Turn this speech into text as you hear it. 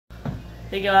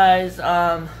Hey guys,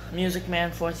 Music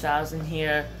Man 4000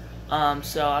 here.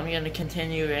 So I'm gonna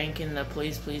continue ranking the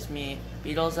Please Please Me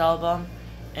Beatles album,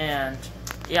 and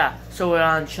yeah, so we're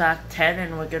on track 10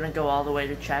 and we're gonna go all the way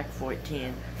to track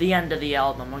 14, the end of the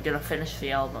album. We're gonna finish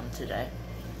the album today.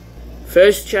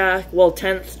 First track, well,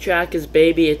 10th track is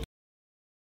Baby It's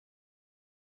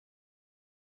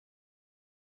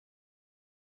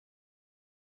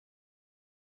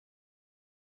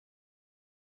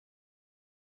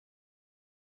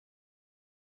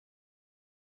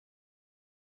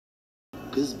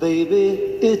Cause baby,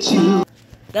 it's you.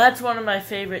 That's one of my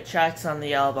favorite tracks on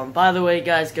the album. By the way,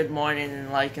 guys, good morning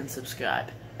and like and subscribe.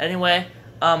 Anyway,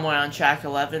 we're on track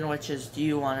 11, which is Do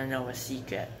You Want to Know a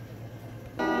Secret?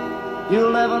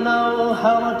 You'll never know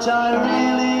how much I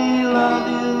really love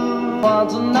you. Want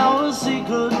to know a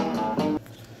secret?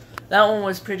 That one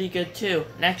was pretty good too.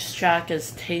 Next track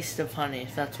is Taste of Honey,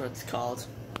 if that's what it's called.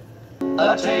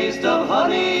 A taste of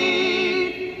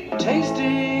honey,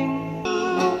 tasting.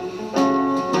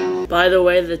 By the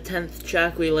way, the 10th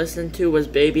track we listened to was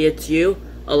Baby It's You.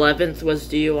 11th was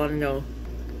Do You Want to Know?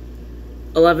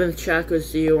 11th track was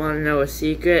Do You Want to Know a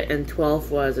Secret? And 12th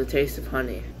was A Taste of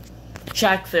Honey.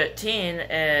 Track 13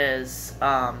 is,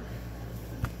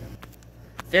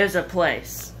 There's a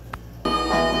Place.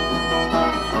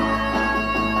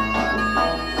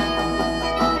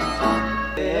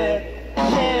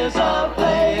 There's a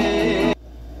place.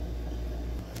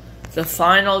 The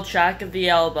final track of the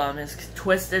album is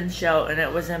Twist and Shout, and it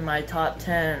was in my top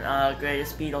 10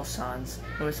 greatest Beatles songs.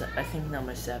 It was, I think,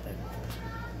 number 7.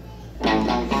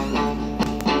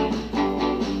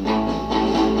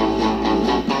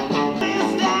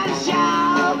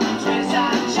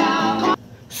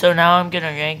 So now I'm gonna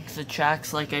rank the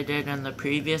tracks like I did in the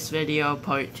previous video,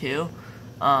 part 2.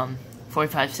 4,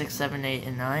 5, 6, 7, 8,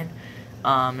 and 9.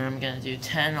 And I'm gonna do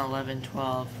 10, 11,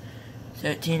 12,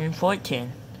 13, and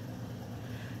 14.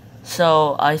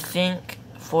 So I think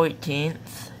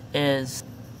 14th is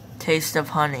Taste of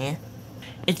Honey.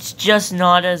 It's just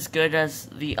not as good as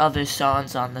the other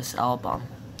songs on this album.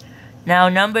 Now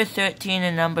number 13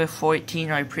 and number 14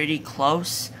 are pretty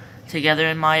close together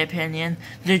in my opinion.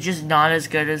 They're just not as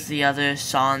good as the other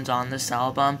songs on this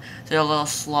album. They're a little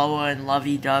slower and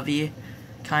lovey-dovey,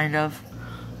 kind of.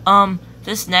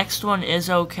 This next one is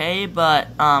okay, but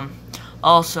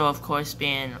also of course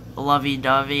being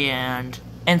lovey-dovey and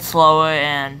slower,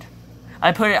 and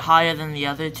I put it higher than the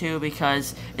other two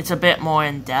because it's a bit more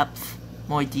in depth,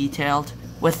 more detailed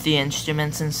with the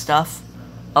instruments and stuff.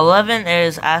 11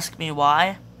 is Ask Me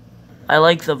Why. I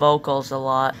like the vocals a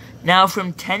lot. Now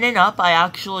from 10 and up, I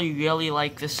actually really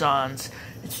like the songs.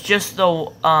 It's just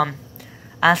the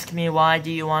Ask Me Why,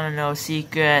 Do You Want to Know a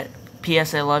Secret,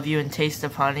 P.S. I Love You, and Taste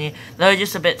of Honey. They're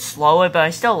just a bit slower, but I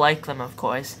still like them, of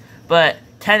course. But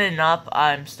 10 and up,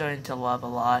 I'm starting to love a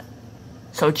lot.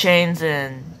 So Chains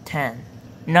in 10.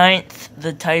 9th,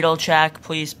 the title track,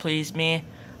 Please Please Me.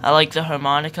 I like the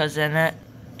harmonicas in it,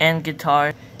 and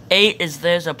guitar. 8 is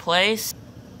There's a Place,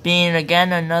 being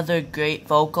again another great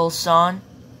vocal song.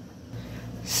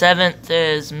 7th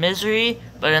is Misery,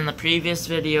 but in the previous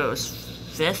video it was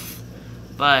 5th.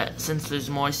 But since there's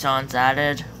more songs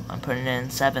added, I'm putting it in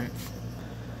 7th.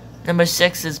 Number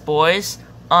 6 is Boys.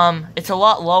 It's a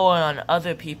lot lower on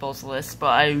other people's lists, but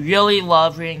I really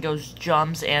love Ringo's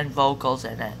drums and vocals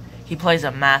in it. He plays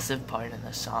a massive part in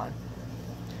this song.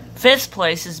 5th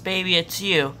place is Baby It's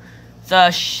You.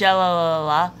 The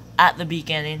sha-la-la-la at the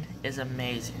beginning is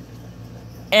amazing.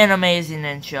 An amazing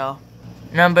intro.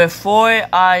 Number 4,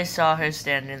 I Saw Her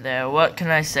Standing There. What can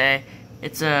I say?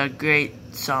 It's a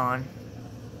great song.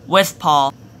 With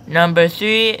Paul. Number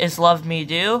 3 is Love Me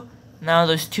Do. Now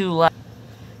there's 2 left.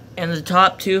 And the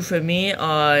top 2 for me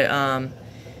are,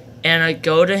 And I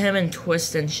Go to Him and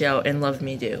Twist and Shout and Love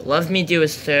Me Do. Love Me Do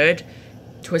is 3rd.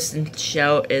 Twist and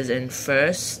Shout is in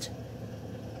 1st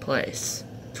place.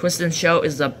 Twist and Shout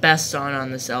is the best song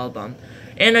on this album.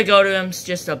 And I Go to Him's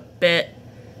just a bit,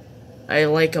 I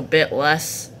like a bit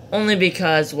less. Only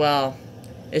because, well,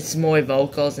 it's more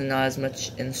vocals and not as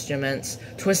much instruments.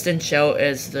 Twist and Shout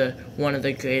is one of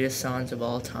the greatest songs of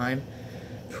all time.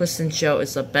 Twist and Shout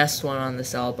is the best one on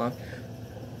this album.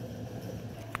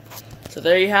 So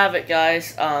there you have it,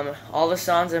 guys. All the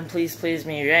songs in Please Please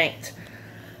Me ranked.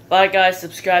 Bye, guys.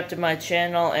 Subscribe to my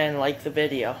channel and like the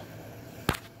video.